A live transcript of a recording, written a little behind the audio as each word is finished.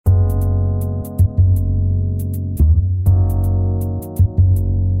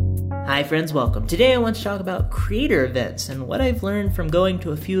Hi friends, welcome. Today I want to talk about creator events and what I've learned from going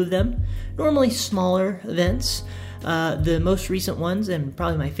to a few of them, normally smaller events. The most recent ones, and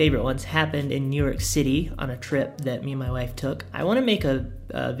probably my favorite ones, happened in New York City on a trip that me and my wife took. I want to make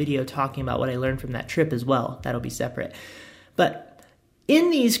a video talking about what I learned from that trip as well. That'll be separate. But in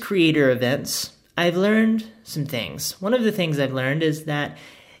these creator events, I've learned some things. One of the things I've learned is that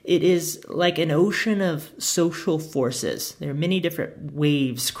it is like an ocean of social forces. There are many different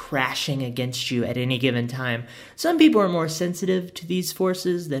waves crashing against you at any given time. Some people are more sensitive to these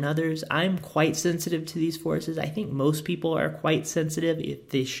forces than others. I'm quite sensitive to these forces. I think most people are quite sensitive,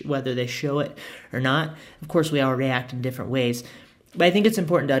 if whether they show it or not. Of course, we all react in different ways. But I think it's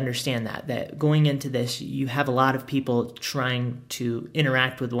important to understand that going into this, you have a lot of people trying to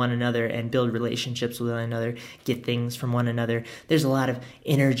interact with one another and build relationships with one another, get things from one another. There's a lot of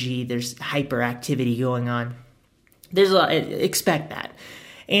energy. There's hyperactivity going on. There's a lot. Expect that.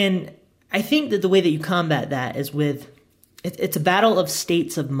 And I think that the way that you combat that is it's a battle of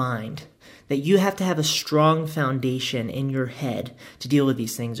states of mind. That you have to have a strong foundation in your head to deal with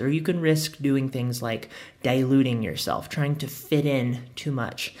these things, or you can risk doing things like diluting yourself, trying to fit in too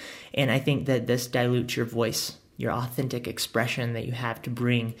much. And I think that this dilutes your voice, your authentic expression that you have to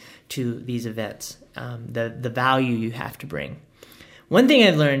bring to these events, the value you have to bring. One thing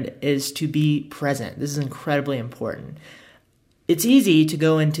I've learned is to be present. This is incredibly important. It's easy to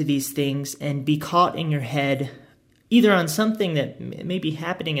go into these things and be caught in your head either on something that may be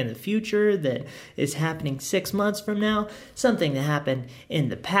happening in the future that is happening 6 months from now, something that happened in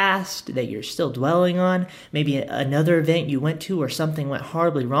the past that you're still dwelling on, maybe another event you went to where something went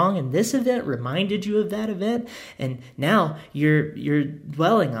horribly wrong and this event reminded you of that event, and now you're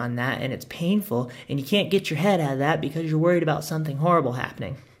dwelling on that and it's painful and you can't get your head out of that because you're worried about something horrible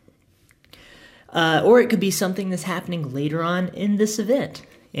happening. Or it could be something that's happening later on in this event.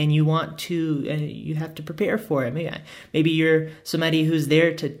 And you have to prepare for it. Maybe you're somebody who's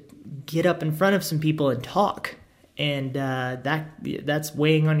there to get up in front of some people and talk, and that's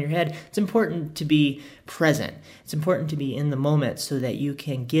weighing on your head. It's important to be present. It's important to be in the moment so that you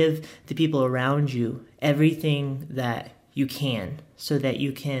can give the people around you everything that you can, so that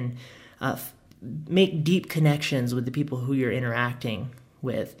you can make deep connections with the people who you're interacting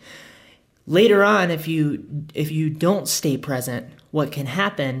with. Later on, if you don't stay present, what can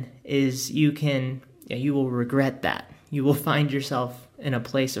happen is you will regret that. You will find yourself in a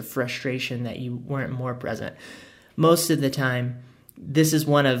place of frustration that you weren't more present. Most of the time, this is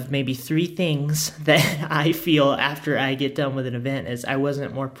one of maybe 3 things that I feel after I get done with an event is I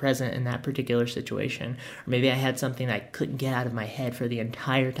wasn't more present in that particular situation. Or maybe I had something that I couldn't get out of my head for the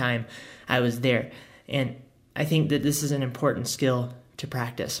entire time I was there. And I think that this is an important skill to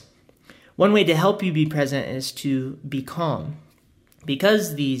practice. One way to help you be present is to be calm.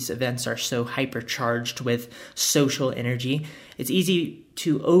 Because these events are so hypercharged with social energy, it's easy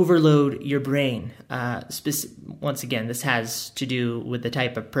to overload your brain. Once again, this has to do with the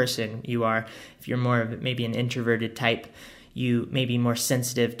type of person you are. If you're more of maybe an introverted type, you may be more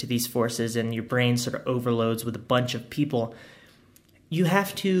sensitive to these forces and your brain sort of overloads with a bunch of people. You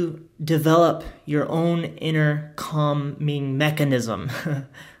have to develop your own inner calming mechanism.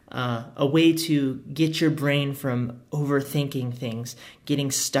 A way to get your brain from overthinking things, getting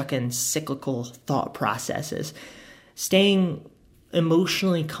stuck in cyclical thought processes. Staying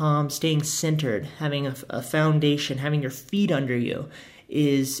emotionally calm, staying centered, having a foundation, having your feet under you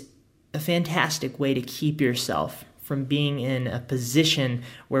is a fantastic way to keep yourself from being in a position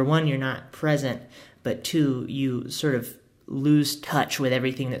where, 1, you're not present, but 2, you sort of lose touch with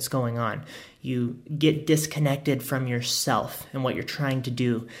everything that's going on. You get disconnected from yourself and what you're trying to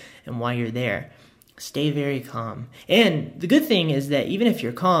do and why you're there. Stay very calm. And the good thing is that even if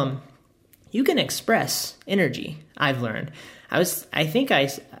you're calm, you can express energy, I've learned. I think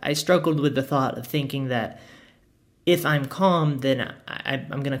I struggled with the thought of thinking that if I'm calm, then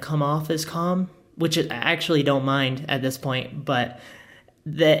I'm going to come off as calm, which I actually don't mind at this point, but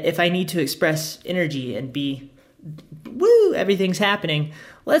that if I need to express energy and be woo, everyth's happening,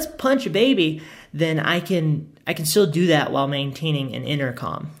 let's punch a baby, then I can still do that while maintaining an inner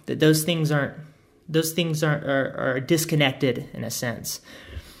calm. That those things are disconnected in a sense.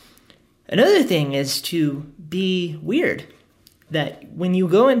 Another thing is to be weird. That when you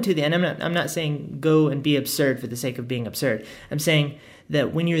go into and I'm not saying go and be absurd for the sake of being absurd. I'm saying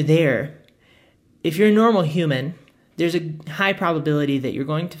that when you're there, if you're a normal human, there's a high probability that you're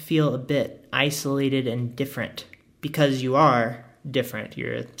going to feel a bit isolated and different because you are different.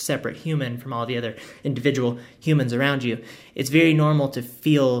 You're a separate human from all the other individual humans around you. It's very normal to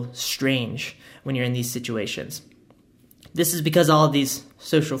feel strange when you're in these situations. This is because all of these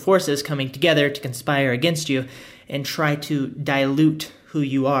social forces coming together to conspire against you and try to dilute who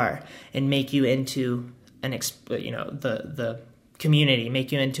you are and make you into the community,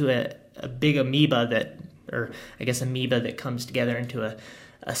 make you into a big amoeba that comes together into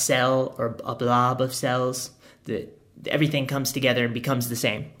a cell or a blob of cells that everything comes together and becomes the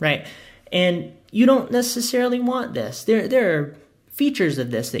same, right? And you don't necessarily want this. There are features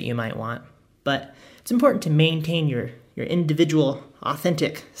of this that you might want, but it's important to maintain your individual,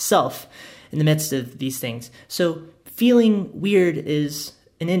 authentic self in the midst of these things. So feeling weird is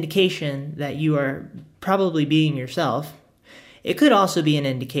an indication that you are probably being yourself. It could also be an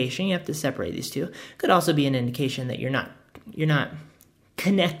indication, you have to separate these two, it could also be an indication that you're not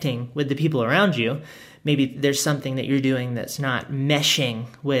connecting with the people around you. Maybe there's something that you're doing that's not meshing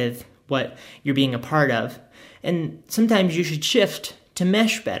with what you're being a part of. And sometimes you should shift to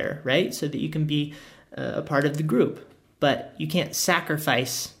mesh better, right? So that you can be a part of the group. But you can't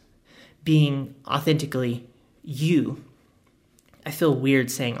sacrifice being authentically you. I feel weird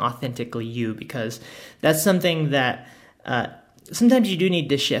saying authentically you because that's something that sometimes you do need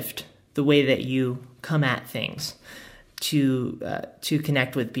to shift the way that you come at things to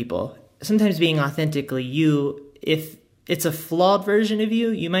connect with people. Sometimes being authentically you, if it's a flawed version of you,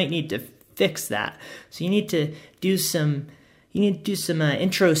 you might need to fix that. So you need to do some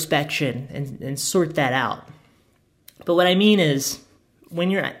introspection and sort that out. But what I mean is, when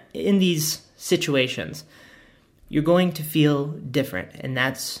you're in these situations, you're going to feel different, and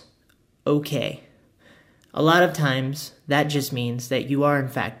that's okay. A lot of times, that just means that you are in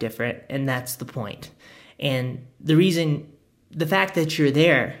fact different, and that's the point. And the fact that you're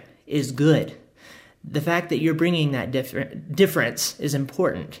there is good. The fact that you're bringing that difference is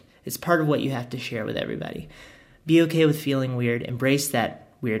important. It's part of what you have to share with everybody. Be okay with feeling weird. Embrace that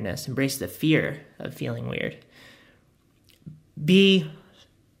weirdness. Embrace the fear of feeling weird. Be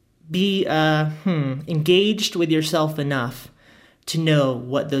engaged with yourself enough to know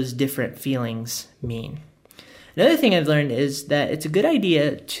what those different feelings mean. Another thing I've learned is that it's a good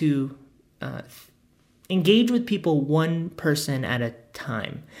idea to engage with people one person at a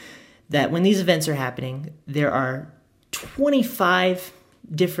time. That when these events are happening, there are 25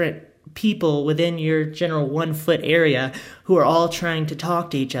 different people within your general 1 foot area who are all trying to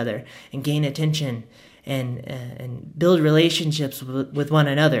talk to each other and gain attention and build relationships with one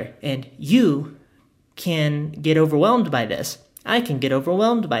another. And you can get overwhelmed by this. I can get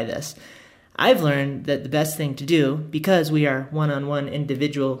overwhelmed by this. I've learned that the best thing to do, because we are one-on-one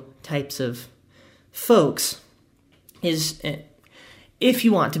individual types of folks, is if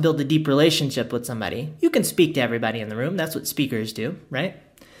you want to build a deep relationship with somebody, you can speak to everybody in the room. That's what speakers do, right?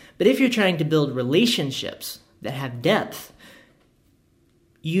 But if you're trying to build relationships that have depth,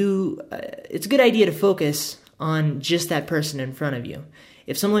 it's a good idea to focus on just that person in front of you.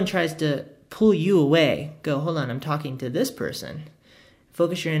 If someone tries to pull you away, go, hold on, I'm talking to this person.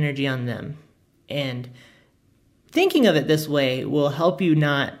 Focus your energy on them. And thinking of it this way will help you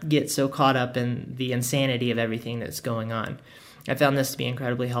not get so caught up in the insanity of everything that's going on. I found this to be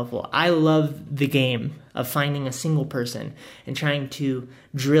incredibly helpful. I love the game of finding a single person and trying to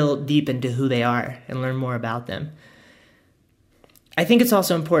drill deep into who they are and learn more about them. I think it's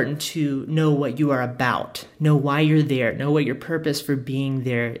also important to know what you are about, know why you're there, know what your purpose for being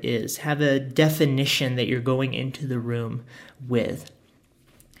there is, have a definition that you're going into the room with.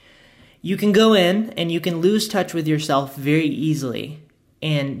 You can go in and you can lose touch with yourself very easily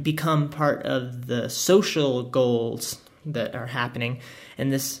and become part of the social goals that are happening,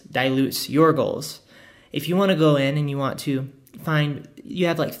 and this dilutes your goals. If you want to go in and you want to you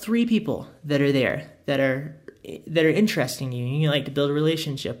have like 3 people that are there that are interesting you, and you like to build a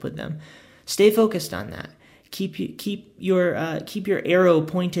relationship with them. Stay focused on that. Keep your arrow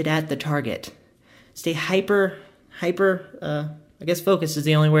pointed at the target. Stay hyper. I guess focus is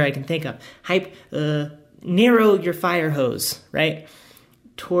the only word I can think of. Narrow your fire hose, right,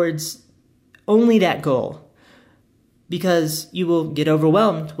 towards only that goal, because you will get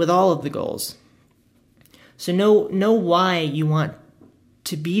overwhelmed with all of the goals. So know why you want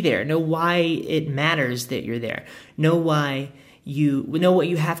to be there. Know why it matters that you're there. Know what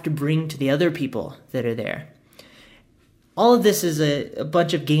you have to bring to the other people that are there. All of this is a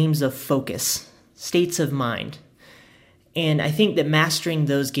bunch of games of focus, states of mind. And I think that mastering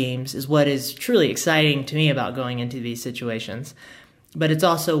those games is what is truly exciting to me about going into these situations. But it's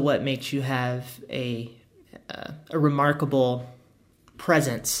also what makes you have a remarkable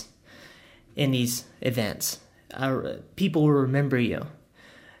presence in these events. People will remember you,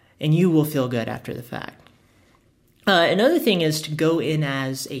 and you will feel good after the fact. Another thing is to go in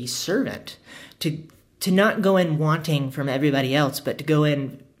as a servant, to to not go in wanting from everybody else, but to go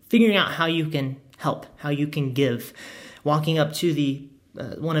in figuring out how you can help, how you can give, walking up to the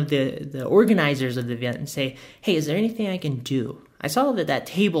one of the organizers of the event and say, hey, is there anything I can do? I saw that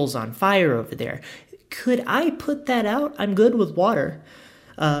table's on fire over there. Could I put that out? I'm good with water.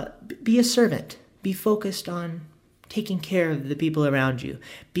 Be a servant. Be focused on taking care of the people around you.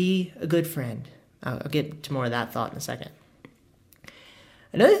 Be a good friend. I'll get to more of that thought in a second.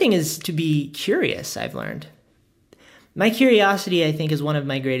 Another thing is to be curious, I've learned. My curiosity, I think, is one of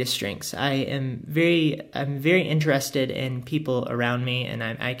my greatest strengths. I'm very interested in people around me, and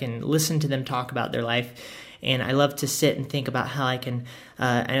I can listen to them talk about their life, and I love to sit and think about how I can,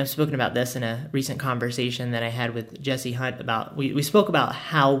 and I've spoken about this in a recent conversation that I had with Jesse Hunt about, we spoke about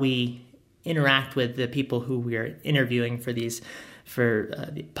how we interact with the people who we're interviewing for the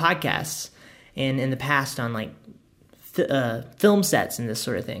podcasts, and in the past on like film sets and this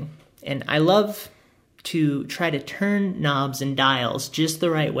sort of thing. And I love to try to turn knobs and dials just the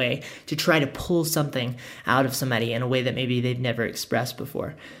right way to try to pull something out of somebody in a way that maybe they've never expressed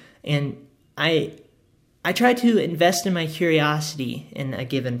before. And I try to invest in my curiosity in a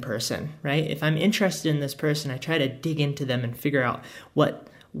given person, right? If I'm interested in this person, I try to dig into them and figure out what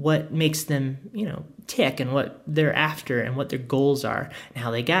makes them, tick, and what they're after and what their goals are and how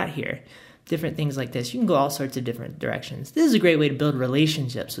they got here. Different things like this. You can go all sorts of different directions. This is a great way to build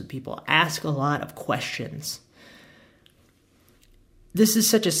relationships with people. Ask a lot of questions. This is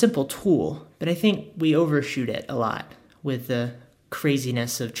such a simple tool, but I think we overshoot it a lot with the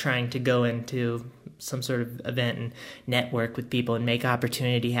craziness of trying to go into some sort of event and network with people and make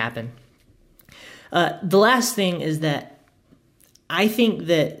opportunity happen. The last thing is that I think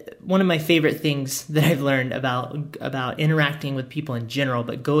that one of my favorite things that I've learned about interacting with people in general,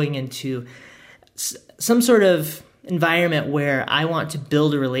 but going into some sort of environment where I want to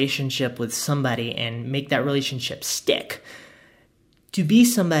build a relationship with somebody and make that relationship stick, to be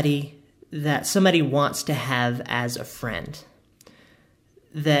somebody that somebody wants to have as a friend.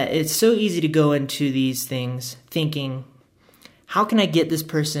 That it's so easy to go into these things thinking, how can I get this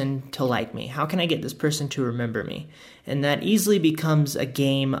person to like me? How can I get this person to remember me? And that easily becomes a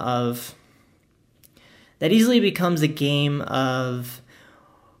game of,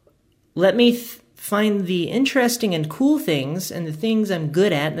 let me find the interesting and cool things and the things I'm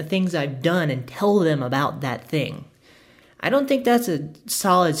good at and the things I've done and tell them about that thing. I don't think that's a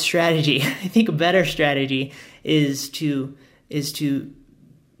solid strategy. I think a better strategy is to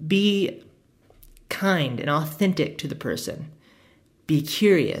be kind and authentic to the person. Be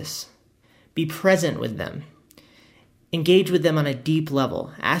curious. Be present with them. Engage with them on a deep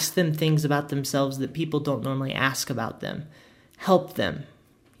level. Ask them things about themselves that people don't normally ask about them. Help them.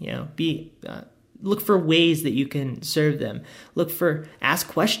 Look for ways that you can serve them. Ask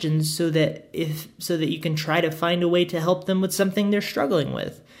questions so that you can try to find a way to help them with something they're struggling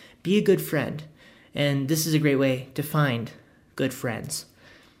with. Be a good friend. And this is a great way to find good friends.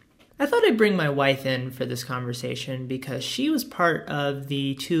 I thought I'd bring my wife in for this conversation because she was part of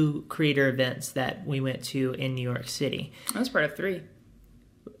the 2 creator events that we went to in New York City. I was part of 3.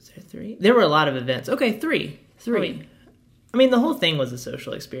 Was there 3? There were a lot of events. Okay, 3. I mean, the whole thing was a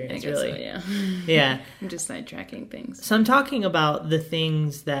social experience, really. So, yeah. Yeah. I'm just sidetracking things. So I'm talking about the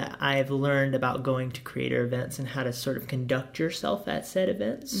things that I've learned about going to creator events and how to sort of conduct yourself at said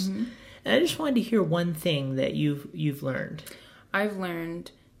events. Mm-hmm. And I just wanted to hear one thing that you've learned. I've learned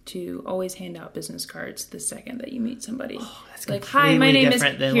to always hand out business cards the second that you meet somebody. Oh, that's like, hi, my name is,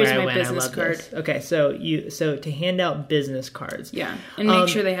 here's my business card. This. Okay, so to hand out business cards. Yeah, and make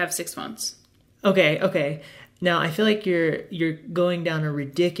sure they have 6 fonts. Okay. Now, I feel like you're going down a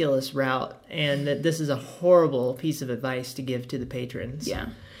ridiculous route, and that this is a horrible piece of advice to give to the patrons. Yeah.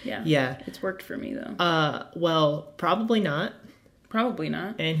 It's worked for me, though. Well, probably not. Probably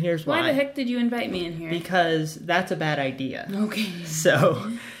not. And here's why. Why the heck did you invite me in here? Because that's a bad idea. Okay.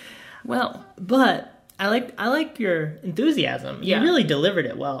 So, well, but I like your enthusiasm. Yeah. You really delivered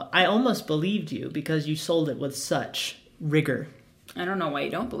it well. I almost believed you because you sold it with such rigor. I don't know why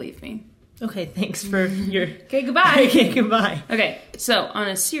you don't believe me. Okay, thanks for your... Okay, goodbye. Okay, goodbye. Okay, so on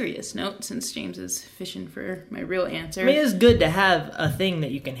a serious note, since James is fishing for my real answer... I mean, it's good to have a thing that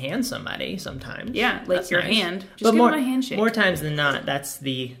you can hand somebody sometimes. Yeah, like that's your nice. Hand. Just but give them a handshake. More times than not, that's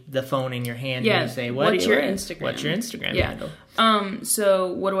the phone in your hand. Yeah, and you say, what's your Instagram? What's your Instagram handle?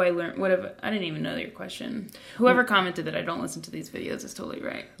 So what do I learn? I didn't even know your question. Whoever commented that I don't listen to these videos is totally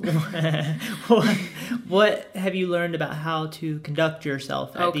right. What have you learned about how to conduct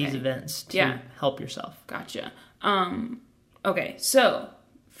yourself at these events to help yourself? Gotcha. Okay, so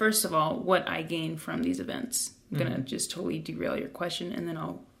first of all, what I gain from these events. I'm going to just totally derail your question, and then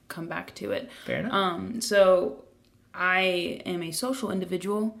I'll come back to it. Fair enough. So I am a social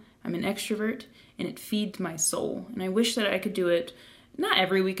individual. I'm an extrovert, and it feeds my soul. And I wish that I could do it not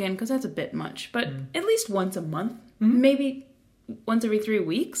every weekend, because that's a bit much, but at least once a month, maybe once every 3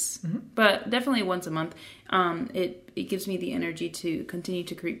 weeks, but definitely once a month. It gives me the energy to continue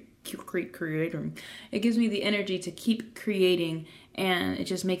to create. It gives me the energy to keep creating, and it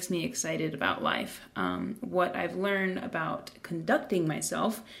just makes me excited about life. What I've learned about conducting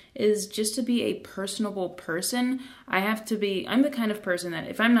myself is just to be a personable person. I'm the kind of person that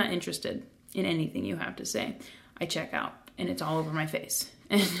if I'm not interested in anything you have to say, I check out, and it's all over my face.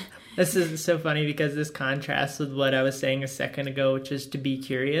 This is so funny because this contrasts with what I was saying a second ago, which is to be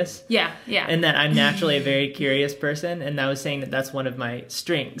curious. Yeah. And that I'm naturally a very curious person, and I was saying that that's one of my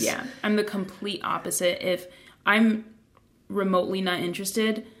strengths. Yeah, I'm the complete opposite. If I'm remotely not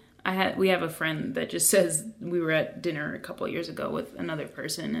interested, we have a friend that just says we were at dinner a couple of years ago with another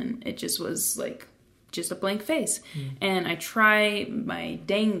person, and it just was like just a blank face. And I try my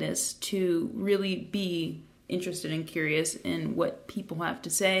dangdest to really be interested and curious in what people have to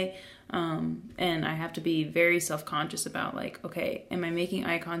say, and I have to be very self-conscious about, like, okay, am I making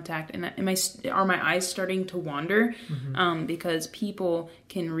eye contact, and are my eyes starting to wander? Because people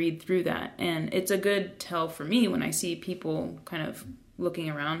can read through that, and it's a good tell for me when I see people kind of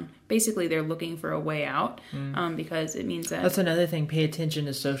looking around. Basically, they're looking for a way out, because it means that... That's another thing. Pay attention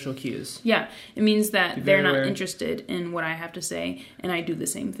to social cues. Yeah, it means that they're not interested in what I have to say, and I do the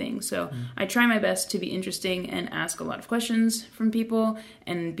same thing. So I try my best to be interesting and ask a lot of questions from people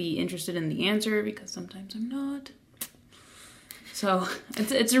and be interested in the answer, because sometimes I'm not. So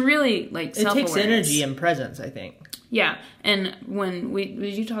it's a really, like, self-awareness. It takes energy and presence, I think. Yeah, and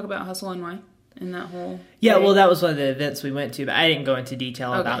did you talk about Hustle and Why? In that whole yeah day? Well, that was one of the events we went to, but I didn't go into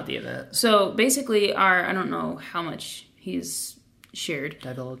detail about the event. So basically I don't know how much he's shared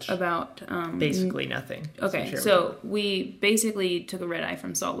divulged about basically nothing. Okay, so we basically took a red eye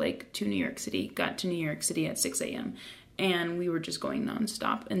from Salt Lake to New York City, got to New York City at 6 a.m. and we were just going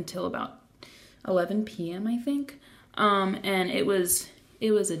nonstop until about 11 p.m. I think, and it was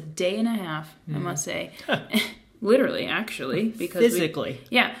a day and a half, I must say. Literally, actually, because physically,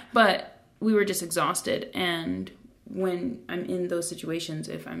 but we were just exhausted, and when I'm in those situations,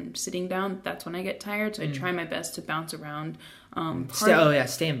 if I'm sitting down, that's when I get tired, so I try my best to bounce around.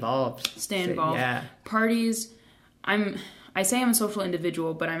 Stay involved. Yeah. Parties, I say I'm a social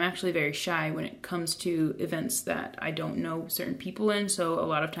individual, but I'm actually very shy when it comes to events that I don't know certain people in, so a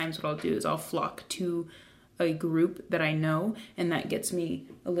lot of times what I'll do is I'll flock to a group that I know, and that gets me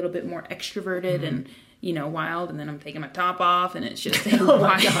a little bit more extroverted and wild, and then I'm taking my top off, and it's just oh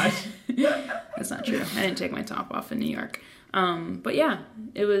my gosh. That's not true. I didn't take my top off in New York. But yeah,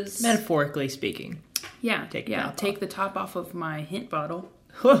 it was metaphorically speaking. Yeah, take the top off of my hint bottle.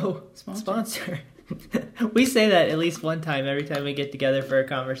 Whoa, sponsor. We say that at least one time every time we get together for a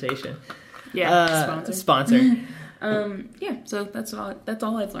conversation. Yeah, sponsor. Yeah, so that's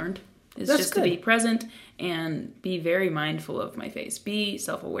all I've learned. Is That's just good. To be present and be very mindful of my face. Be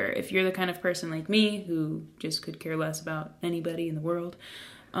self-aware. If you're the kind of person like me who just could care less about anybody in the world,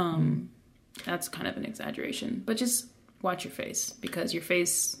 that's kind of an exaggeration. But just watch your face, because your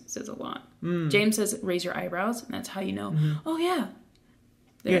face says a lot. James says raise your eyebrows, and that's how you know, oh yeah,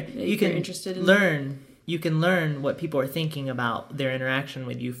 you can interested in learn. You can learn what people are thinking about their interaction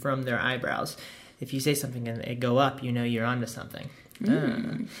with you from their eyebrows. If you say something and they go up, you know you're onto something.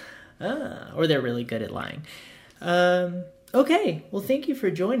 Or they're really good at lying. Okay, well, thank you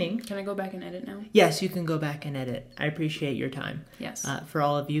for joining. Can I go back and edit now? Yes, you can go back and edit. I appreciate your time. Yes. For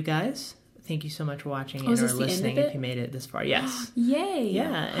all of you guys, thank you so much for watching and is or this the listening end of it? if you made it this far. Yes. Yay.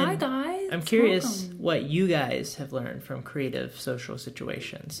 Yeah. Hi, guys. I'm curious Welcome. what you guys have learned from creative social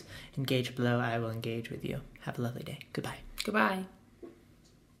situations. Engage below. I will engage with you. Have a lovely day. Goodbye. Goodbye.